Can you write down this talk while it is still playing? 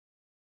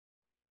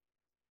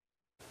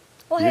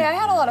Well, hey, I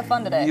had a lot of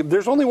fun today.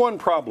 There's only one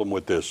problem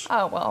with this.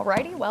 Oh, well,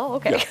 righty? Well,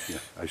 okay. Yeah,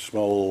 I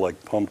smell a little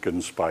like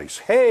pumpkin spice.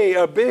 Hey,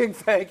 a big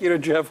thank you to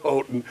Jeff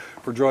Houghton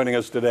for joining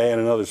us today,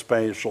 and another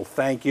special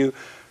thank you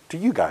to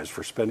you guys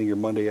for spending your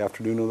Monday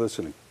afternoon with us,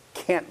 and I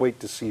can't wait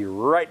to see you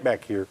right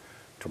back here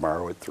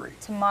tomorrow at 3.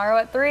 Tomorrow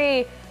at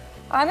 3.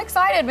 I'm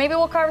excited. Maybe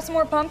we'll carve some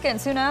more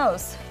pumpkins. Who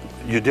knows?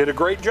 You did a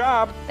great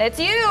job. It's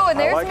you, and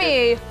there's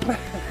me.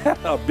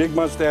 A big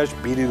mustache,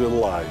 beady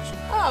little eyes.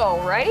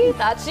 Oh, righty?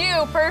 That's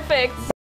you. Perfect.